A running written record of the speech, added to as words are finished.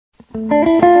तो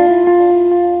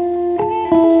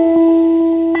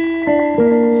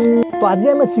आज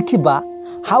आम शिखा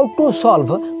how to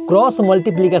solve cross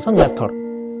multiplication method.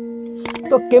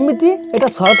 तो केमिति एटा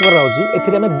सॉल्व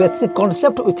करा आम बेसिक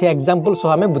कॉन्सेप्ट विथ एग्जांपल सह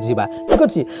आम बुझा। ठीक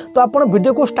अच्छे तो आप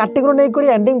वीडियो को स्टार्टिंग रू नहीं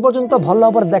एंडिंग पर्यंत भल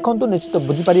भाव देखूँ निश्चित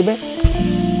बुझीपारे।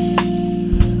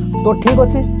 तो ठीक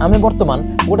अच्छे आम बर्तमान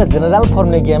गोटे जनरल फॉर्म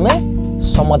नहीं आम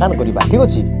समाधान करवा। ठीक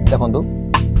अच्छे देखो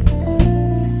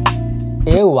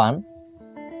a1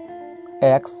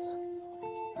 x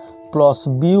plus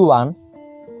b1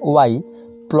 y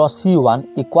plus c1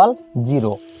 equal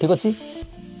 0। ठीक अच्छे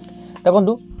देखो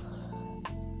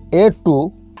a2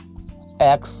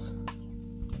 x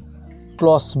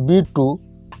plus b2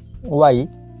 y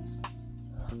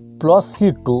plus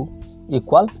c2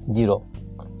 equal 0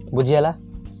 बुझीगला।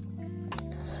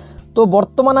 तो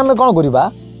बर्तमान आम कौन करवा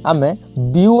आम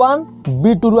b1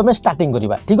 b2 रु आम स्टार्टिंग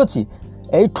करवा। ठीक अच्छे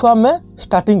एठू आम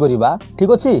स्टार्टिंग करवा।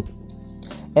 ठीक अच्छे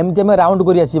एमती आम राउंड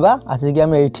कर आसिक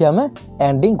आम एठी आम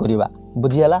एंडिंग करवा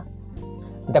बुझीगला।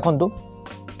 देखु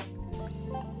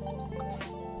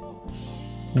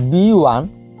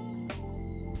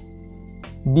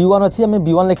b1 अच्छी आम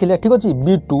b1 लिखिले। ठीक अच्छे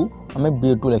b2 आम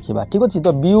b2 लिखा। ठीक अच्छे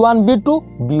तो b1 b2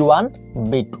 b1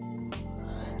 b2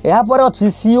 यहाँ पर अच्छी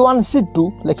c1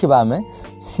 c2 लिखा आम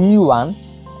c1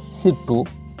 c2।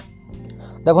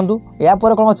 देखु या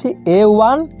पर कौन अच्छी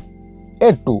a1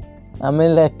 a2 आम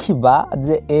लिखा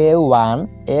जे a1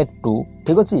 a2।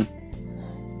 ठीक अच्छे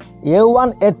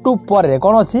a1 a2 पर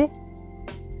कौन अच्छी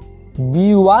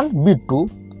b1 b2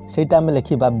 सेटा आम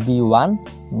लिखा b1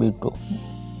 b2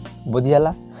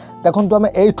 बुझीगला। देखो आम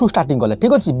एठू स्टार्टिंग कले।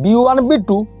 ठीक अच्छे b1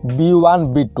 b2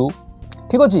 b1 b2।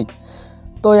 ठीक अच्छे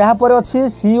तो यहाँ पर अच्छी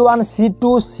c1 c2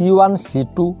 c1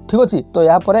 c2। ठीक अच्छे तो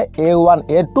यहाँ पर a1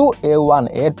 a2 a1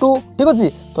 a2। ठीक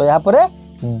अच्छे तो यहाँ पर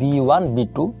b1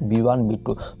 b2 b1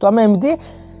 b2। तो आम एमती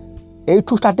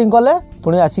एठू स्टार्टिंग कले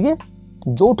पुणी आसिक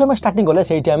जो आम स्टार्टिंग कले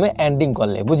से आम एंडिंग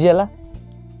कले बुझीगला।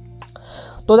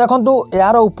 तो देखो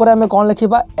यार ऊपर आम कौन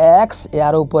लिखा x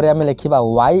यार ऊपर आम लिखा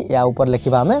y या ऊपर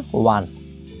लिखा आम 1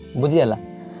 बुझीगला।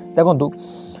 देखो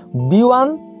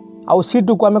b1 आउ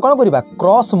c2 को आम कौन करवा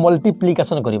क्रॉस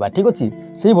मल्टीप्लिकेशन करवा। ठीक अच्छे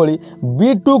से भली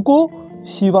b2 को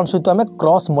c1 सहित आम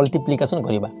क्रॉस मल्टीप्लिकेशन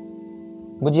करवा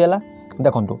बुझीगला।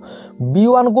 देखो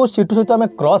b1 को c2 सहित आम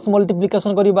क्रॉस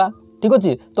मल्टीप्लिकेशन करवा। ठीक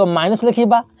अच्छे तो माइनस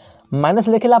लिखा माइनस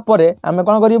लिखला पर आम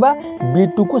कौन करवा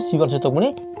b2 को c1 सहित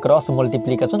पुणी क्रॉस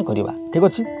मल्टीप्लिकेशन करवा। ठीक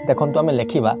अच्छे देखो आम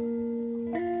लिखा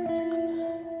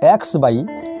x by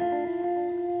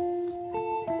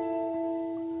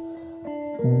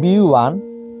b1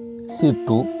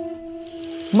 c2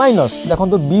 minus देखो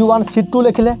b1 c2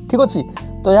 लिखिले। ठीक अच्छे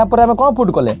तो यहाँ पर आम कौन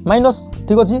पुट कले माइनस।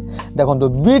 ठीक अच्छे देखो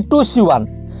b2 c1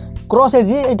 क्रॉस है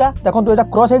यहाँ देखो यहाँ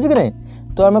क्रॉस है कि नहीं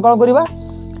तो आम कौन करवा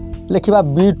लिखा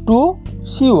b2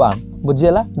 c1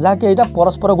 बुझीगला जहाँकि यहाँ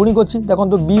परस्पर गुणिक अच्छी। देखो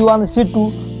b1 c2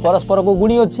 परस्पर को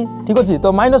गुणी अच्छी। ठीक अच्छे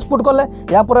तो माइनस पुट कले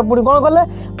या पुणी कौन कले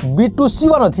b2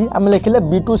 c1 अच्छी आम लिखिले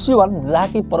b2 c1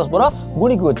 जहाँकि परस्पर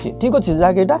गुणिक अच्छी। ठीक अच्छे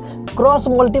जहाँकि यहाँ क्रॉस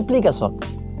मल्टीप्लिकेशन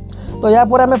तो यहाँ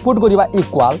पर आम पुट करवा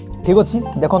इक्वाल। ठीक अच्छे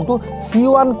देखो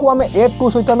c1 को आम a2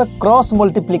 सहित आम क्रॉस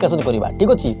मल्टीप्लिकेशन करवा। ठीक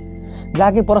अच्छे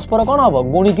जहाँकि परस्पर कौन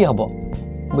हम गुणिकी हम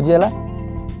बुझीगला।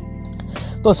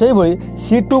 तो से भली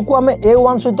c2 को आम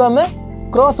a1 सहित आम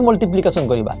क्रॉस मल्टीप्लिकेशन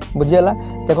करवा बुझीगला।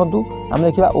 देखो आम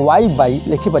लिखा y by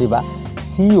लिखिपर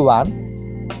c1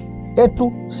 a2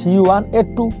 c1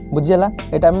 a2 बुझीगला।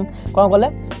 यहाँ आम कौन कले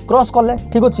क्रॉस कले।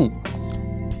 ठीक अच्छे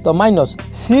तो माइनस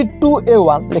c2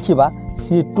 a1 लिखा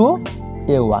c2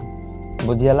 a1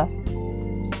 बुझीगला।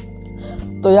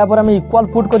 तो यहाँ पर आम इक्वाल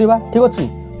पुट करवा। ठीक अच्छे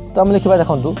तो आम लिखा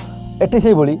देखो ये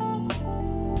से भली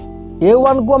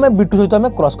a1 को आम b2 सहित आम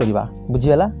क्रॉस करवा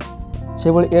बुझीगला।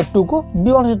 से भली a2 को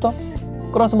b1 सहित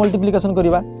क्रॉस मल्टीप्लिकेशन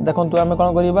करवा। देखो आम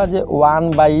कौन करवा जे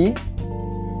 1 बाई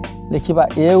लिखा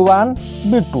a1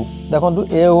 b2 देखो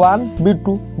a1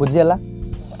 b2 बुझीगला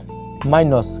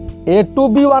minus a2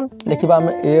 b1 लिखा आम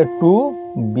a2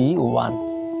 b1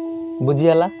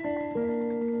 बुझीगला।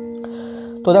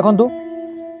 तो देखो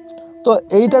तो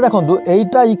यहीटा देखो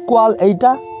यहीटा इक्वाल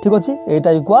यहीटा। ठीक अच्छे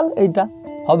यहीटा इक्वाल यहीटा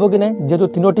हम कि नहीं जेहेतु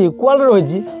तीनोटी इक्वाल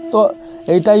रही तो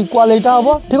यहीटा इक्वाल यहीटा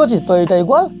हम। ठीक अच्छे तो यहीटा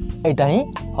इक्वाल यहीटा ही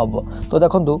हम। तो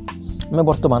देखो आम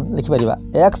बर्तमान लिखिपर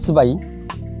x by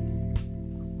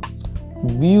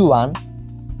b1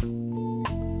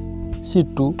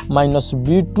 c2 minus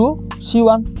b2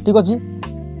 c1। ठीक अच्छे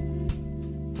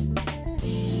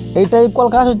यहीटा इक्वाल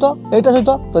क्या सहित यहीटा सहित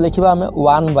तो लिखा आम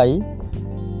 1 by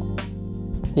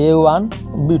a1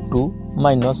 b2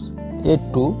 minus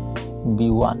a2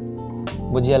 b1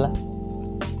 बुझीगला।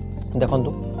 देखो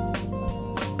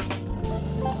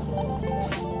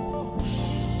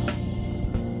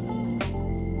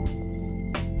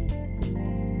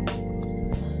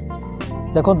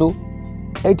देखो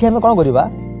ये आम कौन करवा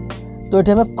तो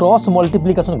ये आम क्रॉस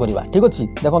मल्टीप्लिकेशन करवा ठीक अच्छे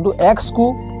देखो एक्स को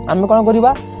आम कौन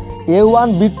करवा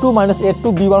a1 b2 minus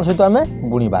a2 b1 सहित आम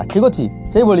गुणा ठीक अच्छे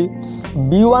से भाई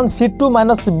b1 c2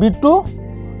 minus b2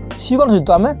 c1 सहित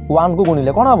आम 1 को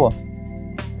गुणिले कौन हम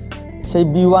से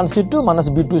b1 c2 minus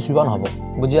b2 c1 हम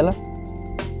बुझीगला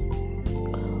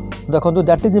देखो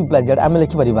दैट इज इम्प्लाइज दैट आम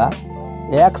लिखिपर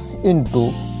x इंटू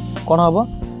कौन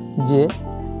हम जे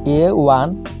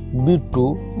a1 b2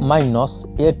 minus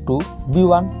a2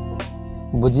 b1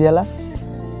 बुझीगला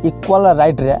equal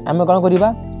right रे आम कौन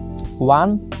करवा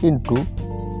 1 into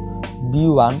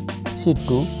b1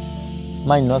 c2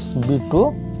 minus b2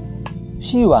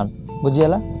 c1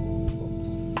 बुझीगला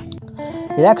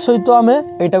x सहित आम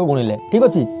यहाँ को गुणिले ठीक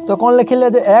अच्छे तो कौन लिखिले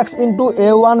जे x into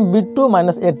a1 b2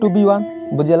 minus a2 b1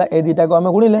 बुझीगला ए दुटा को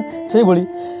आम गुणिले से भाई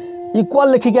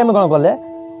इक्वाल लिखिकी आम कौन कले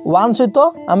 1 सहित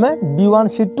आम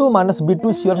b1 c2 minus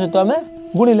b2 c1 सहित आम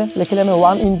गुणिले लिखिले आम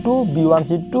 1 into b1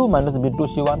 c2 minus b2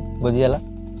 c1 बुझीगला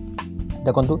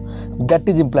देखो दैट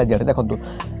इज इम्प्लाइज दैट देखो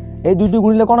ये दुईटी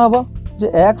गुणिले कौन हम जे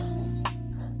x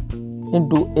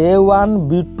into a1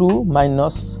 b2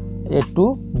 minus a2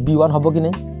 b1 हम कि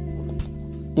नहीं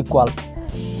इक्वाल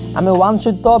आम 1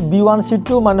 सहित b1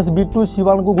 c2 minus b2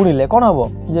 c1 को गुणिले कौन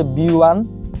हम जे b1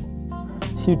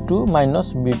 c2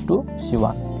 minus b2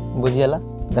 c1 बुझीगला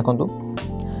देखो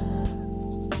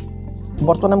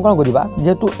बर्तमान आम कौन करवा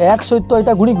जेहेतु एक्स सहित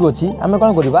यहाँ गुणिक अच्छी आम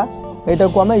कौन करवा यहाँ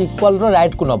को आम इक्वाल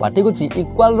राइट को नवा ठीक अच्छे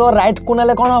इक्वाल राइट को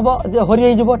ना कौन हम जे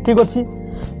हरी हो ठीक अच्छे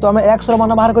तो आम एक्स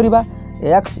मान बाहर करवा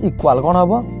एक्स इक्वाल कौन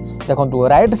हम देखो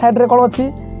राइट साइड रे कौन अच्छी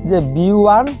जे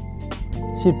b1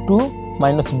 c2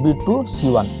 minus b2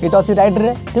 c1 यहाँ अच्छी राइट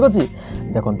रे ठीक अच्छे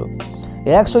देखो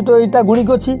एक्स सहित यहाँ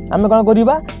गुणिक अच्छी आम कौन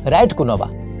करवा राइट को नवा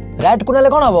राइट को ना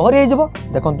कौन हम हरी हो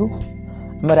देखो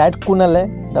आम राइट को ना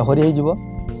हरी हो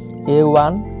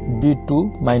a1 b2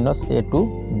 minus a2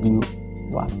 b1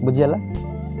 बुझीगला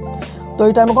तो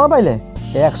यहाँ आम कौन पाइले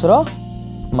एक्स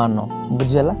मान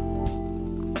बुझीगला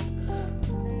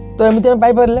तो एमती आम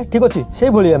पाइले ठीक अच्छे से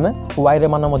भाई आम वाई रे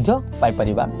मान पाइपर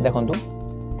देखो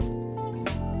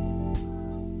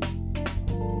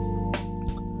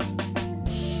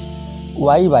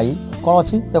वाई बाई कौन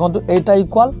अच्छी देखो यहाँ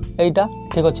इक्वाल यहाँ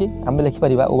ठीक अच्छे आम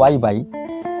लिखिपर Y by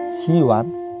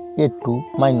c1 a2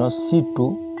 minus c2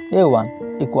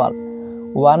 a1 equal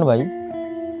 1 by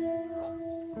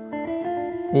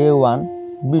a1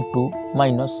 b2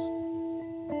 minus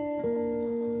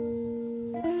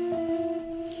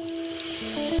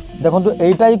देखो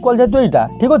यहाँ इक्वाल जेहतु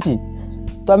यहाँ ठीक अच्छे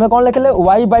तो आम कौन लिखिले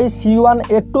y by c1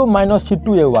 a2 minus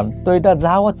c2 a1 तो यहाँ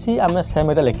जहाँ अच्छी आम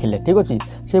सेम यहाँ लिखिले ठीक अच्छे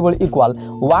से भाई इक्वाल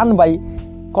 1 बाई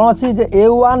कौन अच्छी जे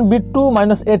a1 b2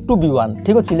 minus a2 b1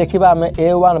 ठीक अच्छे लिखा आम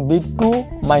a1 b2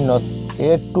 minus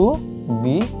a2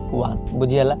 b1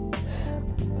 बुझीगला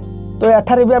तो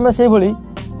एठारे भी आम से भाई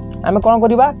आम कौन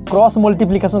करवा क्रॉस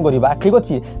मल्टीप्लिकेशन करवा ठीक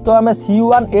अच्छे तो आम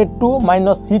c1 a2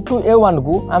 minus c2 a1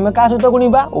 को आम क्या सहित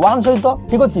गुणा 1 सहित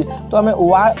ठीक अच्छे तो आम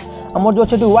आम जो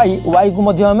अच्छे y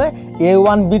को आम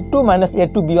a1 b2 minus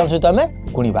a2 b1 सहित आम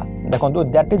गुणा देखो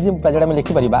दैट इज इम्प्लाइज आम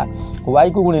लिखिपर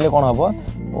y को गुणिले कौन हम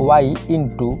y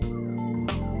into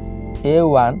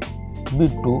a1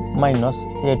 b2 minus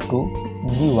a2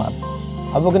 b1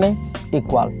 हम कि नहीं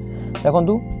इक्वाल देखो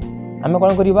आम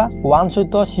कौन करवा 1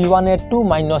 सहित c1 a2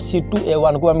 minus c2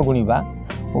 a1 को आम गुणा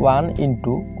 1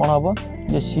 इंटू कौन हम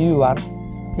जे c1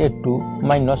 a2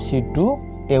 minus c2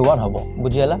 a1 हम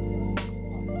बुझीगला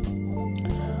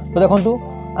तो देखो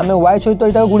आम y सहित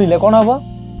यहाँ गुणिले कौन हम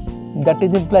that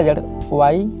is implies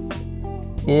y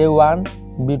a1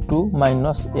 b2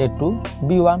 minus a2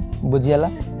 b1 बुझीगला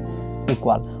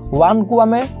equal 1 को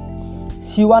आम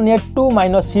c1 a2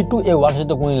 minus c2 a1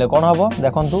 सहित गुणिले कौन हम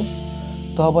देखो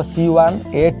तो हम c1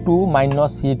 a2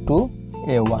 minus c2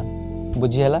 a1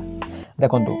 बुझीगला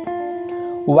देखो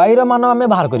y मान आम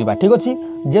बाहर करवा ठीक अच्छे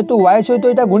जेहेतु y सहित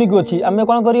यहाँ गुणिक अच्छी आम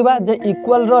कौन करवा जे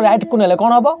इक्वाल राइट को ना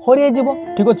कौन हम हरी हो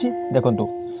ठीक अच्छे देखो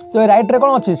तो राइट रे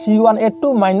कौन अच्छी c1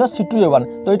 a2 minus c2 a1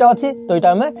 तो यहाँ अच्छी तो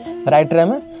यहाँ आम राइट रे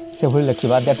आम से भाई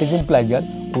लिखा that is implies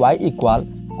y equal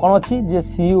कौन अच्छी जे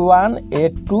c1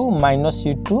 a2 minus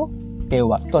c2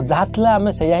 a1 तो जहाँ थी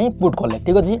आम से ही पुट कले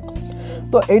ठीक अच्छे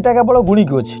तो यहाँ केवल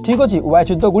गुणिक अच्छी ठीक अच्छे y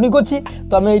सहित गुणिक अच्छी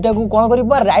तो आम यहाँ को कौन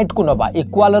करवा राइट को नवा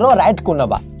इक्वाल राइट को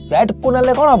नवा राइट को ना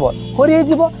कौन हम हरी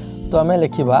हो तो आम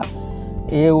लिखा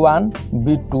a1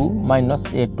 b2 minus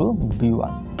a2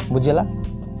 b1 बुझीगला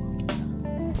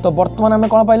तो बर्तमान आम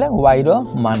कौन पाइले y रो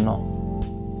मान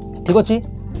ठीक अच्छे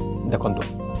देखो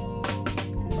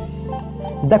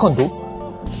देखो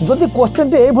जदि क्वेश्चन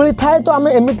टी ये थाए तो आम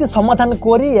एमती समाधान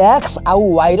करी एक्स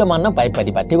आउ वाई रो मान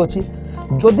पाइपर ठीक अच्छे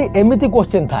जदि एमिति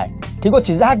क्वेश्चन थाए ठीक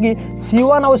अच्छे जहाँकि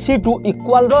C1 और C2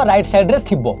 equal row right side रे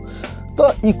थिबो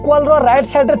तो इक्वाल रो राइट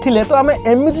साइड रे थिले तो आमे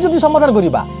एमिति जदि समाधान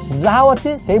करिबा जहाँ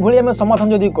अच्छे से भली आमे समाधान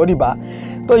जदि करिबा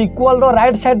तो इक्वाल रो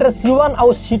राइट साइड रे C1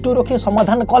 और C2 रखी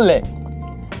समाधान कले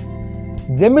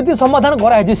जेमिति समाधान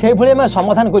कराई से भली आमे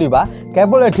समाधान करिबा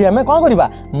केवल एठी आमे कोन करिबा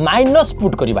माइनस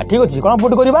पुट करिबा ठीक अछि कोन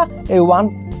पुट करिबा ए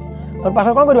 1 और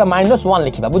पाखर कोन करिबा -1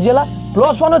 लिखिबा बुझियला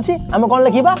 +1 अछि आमे कोन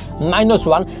लिखिबा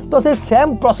 -1 तो से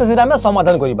सेम प्रोसेस रे आमे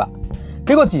समाधान करिबा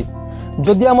ठीक अछि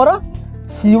जदि हमर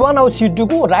C1 और C2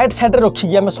 को राइट साइड रे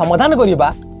रखी आमे समाधान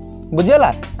करिबा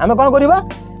बुझियला आमे कोन करिबा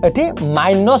एठी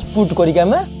माइनस पुट करिके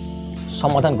आमे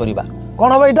समाधान करिबा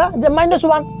कोन होबा एटा जे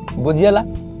 -1 बुझियला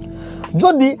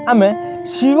जदि आमे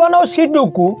C1 और C2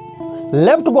 को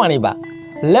लेफ्ट को आनिबा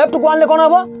लेफ्ट को आने कौन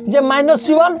हम जे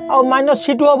 -C1 और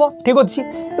 -C2 हम ठीक अच्छे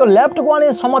तो लेफ्ट को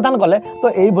आने समाधान कले तो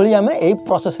यही आम यही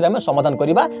प्रोसेस रे समाधान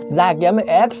करवा जहाँकि आम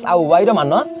एक्स आउ वाई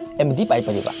मान एमती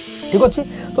पाइपर ठीक अच्छे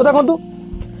तो देखो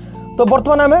तो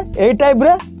बर्तमान आम यही टाइप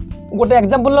रे गोटे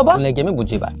एग्जांपल लबा लेके आम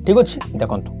बुझीबा ठीक अच्छे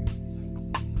देखो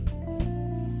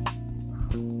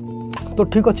तो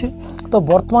ठीक अच्छे तो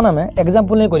बर्तमान आम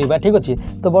एग्जांपल नहीं करवा ठीक अच्छे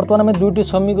तो बर्तमान आम दुईटी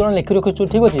समीकरण लिखि रखीचु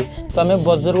ठीक अच्छे तो आम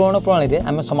बज्रगुणन प्रणाली रे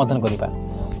आम समाधान करवा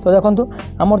तो देखो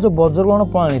आमर जो बज्रगुणन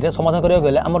प्रणाली रे समाधान करिया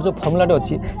गले आमर जो फॉर्मूलाटे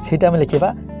अच्छी सेटा आम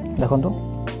लिखिबा देखो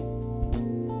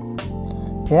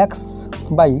x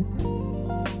by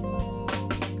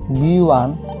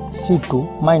b1 c2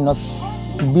 minus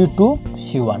b2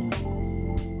 c1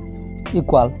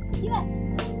 equal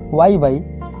y by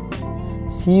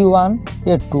c1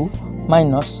 a2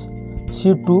 minus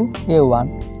c2 a1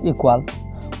 equal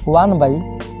 1 by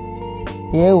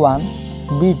a1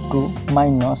 b2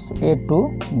 minus a2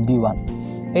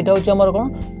 b1 एटा होची हमर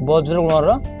कोन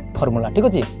बज्रगुणर फार्मूला ठीक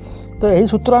अछि तो यही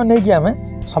सूत्र नै कि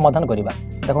हमें समाधान करिबा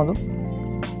देखो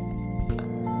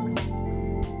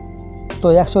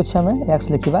तो x अछि हमें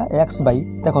x लिखिबा x बाई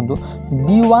देखो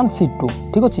b1 c2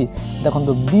 ठीक अछि देखो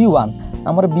b1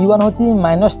 हमर b1 होची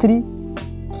 -3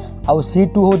 आउ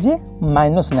c2 होची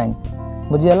 -9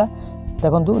 बुझियला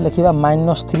देखो लिखिबा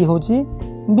 -3 होची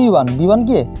b1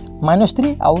 किए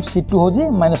 -3 आउ c2 होची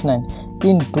 -9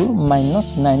 इंटू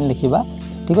 -9 लिखिबा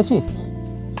ठीक अछि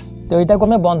तो एटा को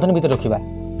हमें बंधन भीतर रखिबा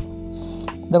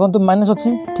देखो माइनस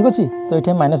अच्छी ठीक अच्छे तो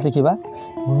ये माइनस लिखा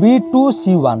b2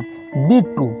 c1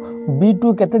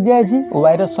 b2 केते दिया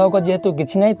y रक जेहेतु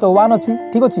किसी ना तो 1 अच्छी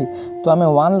ठीक अच्छे तो आम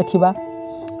 1 लिखा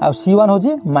आ c1 हूँ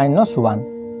 -1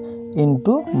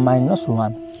 इंटू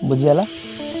 -1 बुझीगला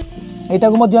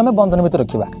यहाँ को आम बंधन भीतर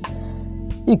रखा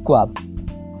equal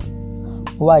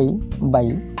y by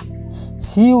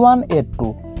c1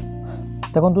 a2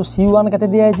 देखो c1 केते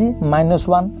दिया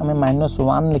 -1 आम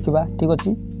 -1 लिखा ठीक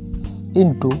अच्छे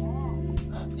इंटू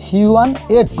c1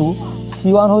 a2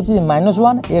 c1 हूँ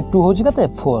 -1 a2 हूँ के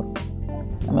 4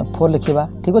 आम 4 लिखा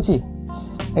ठीक अच्छे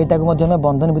यहाँ को आम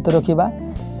बंधन भीतर रखा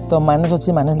तो माइनस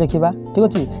अच्छी माइनस लिखा ठीक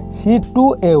अच्छे c2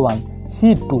 a1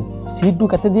 c2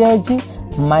 केते दिया -9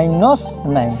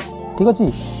 ठीक अच्छे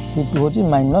c2 हूँ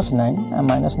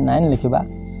 -9 लिखा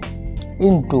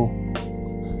इंटू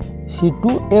c2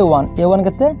 a1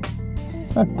 केते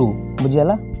 2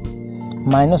 बुझीगला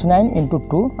 -9 इंटू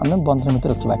 2 आम बंधन भीतर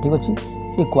रखा ठीक अच्छे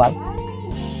इक्वाल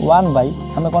 1 बाई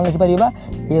आम कौन लिखिपर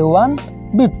a1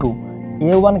 b2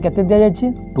 a1 केते दिया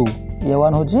 2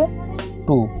 a1 हूँ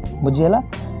 2 बुझीगला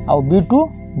आउ b2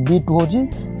 हूँ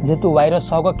जेहेतु y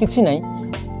रक किसी ना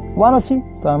 1 अच्छी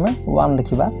तो आम 1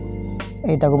 लिखा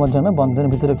यहाँ को आम बंधन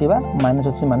भीतर रखा माइनस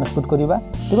अच्छी माइनस पुट करवा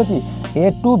ठीक अच्छे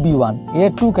a2 b1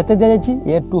 a2 केते दिया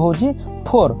a2 हूँ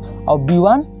 4 आउ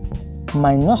b1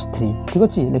 -3 ठीक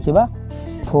अच्छे लिखा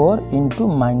 4 इंटू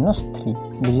 -3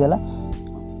 बुझीगला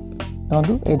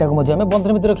देखो यहाँ को आम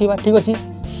बंधन भीतर रखा ठीक अच्छे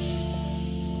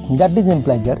that is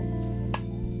implies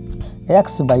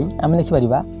x by आम लिखिपर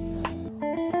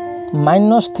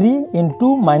 -3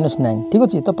 इंटू -9 ठीक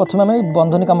अच्छे तो प्रथम आम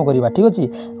बंधनी कम करवा ठीक अच्छे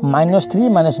 -3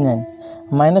 -9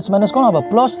 माइनस माइनस कौन हम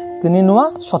प्लस 3 नुआ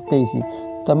 27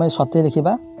 तो आम 27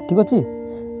 लिखा ठीक अच्छे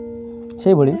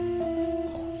से भली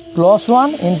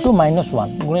 +1 इंटू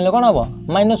 -1 गुणिले कौन हम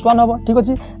 -1 हम ठीक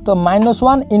अच्छे तो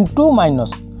 -1 इंटू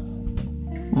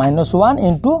 -1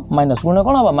 इंटू माइनस गुण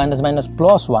कौन हम माइनस माइनस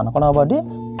 +1 कौन हम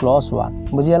 +1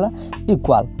 बुझीगला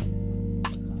इक्वाल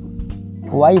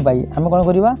y बाई आम कौन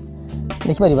करवा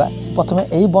लिखिपर प्रथम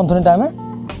यही बंधनीटा आम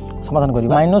समाधान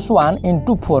करवा -1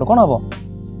 इंटू 4 कौन हम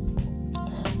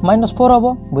 -4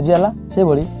 हम बुझीगला से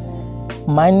भली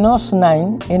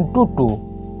 -9 इंटू 2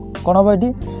 कौन हम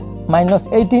ये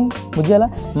 -18 बुझीगला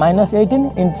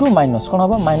 -18 इंटू माइनस कौन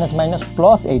हम माइनस माइनस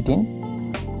 +18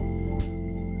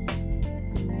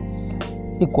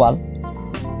 इक्वाल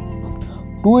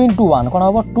 2 into 1 कौन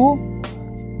हम 2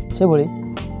 से भली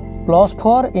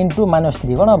 +4 into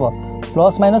 -3 कौन हम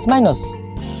प्लस माइनस माइनस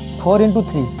 4 into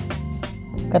 3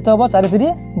 केते हम 4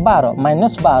 3 12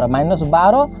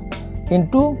 -12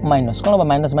 into माइनस कौन हम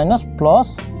माइनस माइनस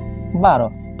 +12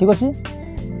 ठीक अच्छे।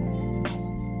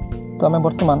 तो आम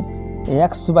बर्तमान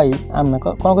x बाई आम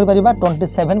कौन कर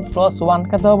 27 + 1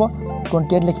 केते हम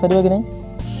 28 लिखिपर कि नहीं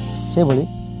से भली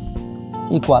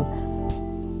इक्वाल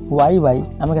y बाई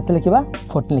आम केते लिखा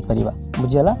 14 लिखिपर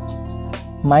बुझीगला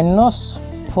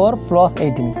 -4 +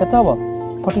 18 केते हम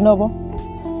 14 हम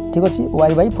ठीक अच्छे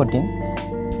y बाई 14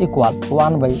 इक्वाल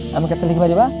 1 बाई आम केते लिखिपर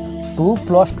 2 +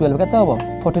 12 केते हम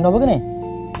 14 हम कि नहीं।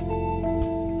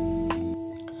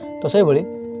 तो से भली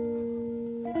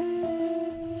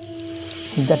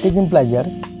दैट इज इम्प्लाइज आम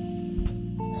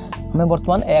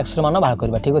बर्तमान x मान बाहर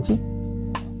करवा ठीक अच्छे।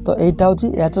 तो यहीटा हूँ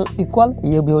इक्वाल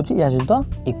ये भी हूँ या सहित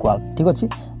इक्वाल ठीक अच्छे।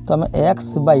 तो आम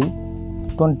x by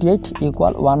 28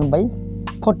 equal 1 by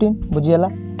 14 बुझीगला।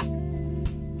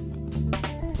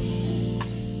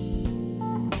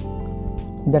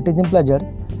 That is implies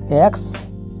x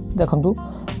देखु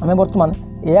आम बर्तमान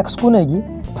x को लेकिन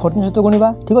 14 सहित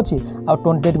गुणा ठीक अच्छे आ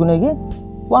 28 को लेकिन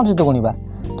 1 सहित गुणा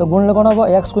तो गुणले कौन हम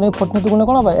x को नहीं 14 गुणले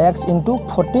कौन हम x into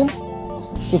 14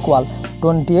 equal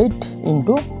 28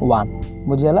 into 1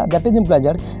 बुझीगला। That is implies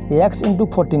x into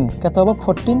 14 केते हम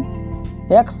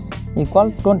 14x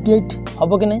इक्वाल 28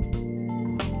 हम कि नहीं।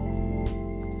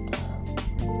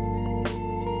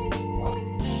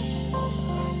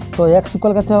 तो x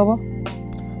इक्वाल केते हम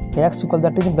x equal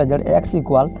that is implies x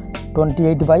equal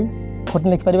 28 by 14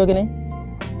 लिखि पारिबो कि नहीं।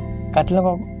 काटिले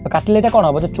कौन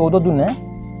हम 14 दूने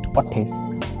 28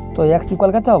 तो x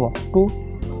इक्वाल केते हम 2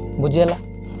 बुझीगला।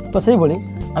 तो से भली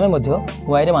आमे मध्य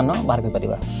y रे मान बाहर कर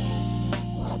परिबा।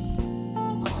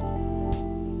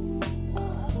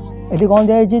 एठी कौन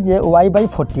दिया जे y बाई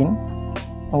 14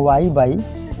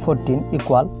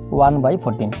 इक्वाल 1 बाई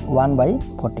 14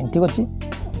 ठीक अच्छे।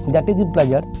 दैट इज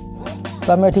इम्प्लाइज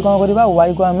तो आम ये कौन करवा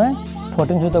y को आम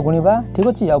 14 सहित गुणा ठीक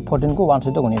अच्छे आ 14 को 1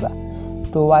 सहित गुणा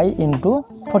तो y into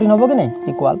 14 हम कि नहीं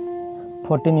इक्वाल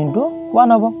 14 into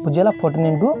 1 हम बुझीगला 14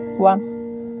 into 1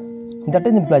 that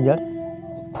is implies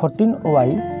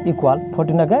 14y equal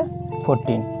 14 के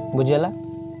 14 बुझीगला।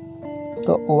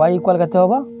 तो y इक्वाल केते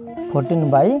हम 14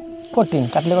 बाई 14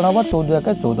 काटिले कौन हम 14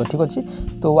 के 14 ठीक अच्छे।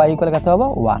 तो y इक्वाल केते हम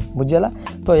 1 बुझीगला।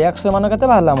 तो x मान केते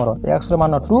बाहरला हमर x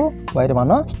मान 2 y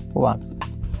मान 1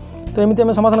 तो एमती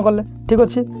आम समाधान कले ठीक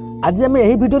अच्छे। आज आम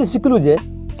यही video शिखलु J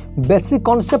basic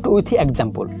concept with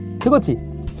example ठीक अच्छे।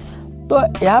 तो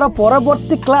यार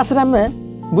परवर्ती क्लास रे आम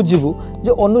बुझीबू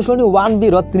जे अनुश्रेणी 1B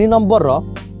 3 नंबर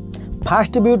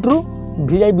फास्ट बीट रु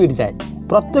VI बीट जाए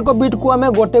प्रत्येक बीट को आम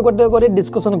गोटे गोटे कर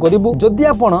डिस्कसन करूँ। जदि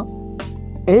आपण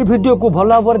यही वीडियो को भल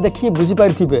भाव देखिए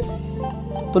बुझीपारे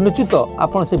तो निश्चित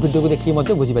आप से वीडियो को देखिए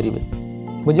बुझीपारे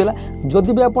बुझीगला।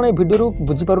 जदि भी आपड़ भिडियो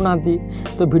बुझीपारना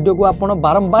तो वीडियो को आप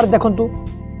बारंबार देखूँ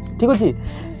ठीक अच्छे।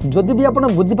 जदि भी आप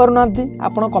बुझीपारना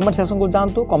आप कमेंट सेक्शन को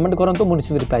जातु कमेंट करूँ मुझे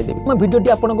निश्चित रिप्लाई देवी। मो भिडियोटी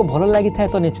आपको भल लगी था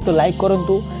तो निश्चित लाइक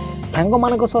करूँ सांग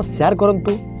मान शेयर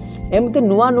करूँ एमती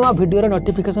नुआ नुआ वीडियो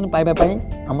नोटिफिकेशन पाइबा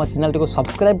आम चैनल को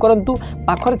सब्सक्राइब करूँ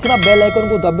पाखर थिबा बेल आइकन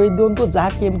को दबाई दिंतु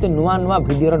जहाँकि एमती नुआ नुआ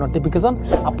वीडियो नोटिफिकेशन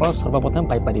आप सर्वप्रथम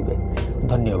पाइपर।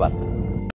 धन्यवाद।